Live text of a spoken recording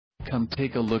Come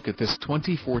take a look at this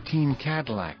 2014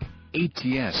 Cadillac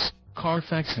ATS.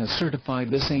 Carfax has certified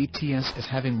this ATS as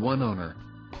having one owner.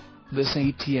 This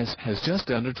ATS has just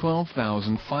under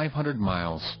 12,500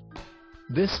 miles.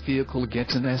 This vehicle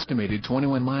gets an estimated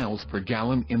 21 miles per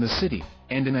gallon in the city,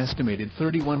 and an estimated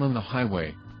 31 on the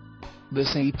highway.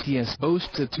 This ATS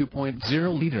boasts a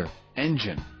 2.0-liter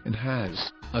engine, and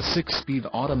has a 6-speed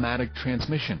automatic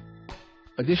transmission.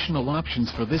 Additional options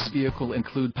for this vehicle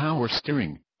include power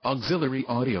steering, auxiliary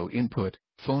audio input,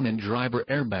 phone and driver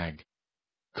airbag.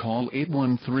 Call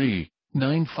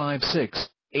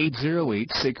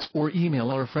 813-956-8086 or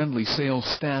email our friendly sales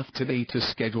staff today to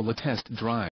schedule a test drive.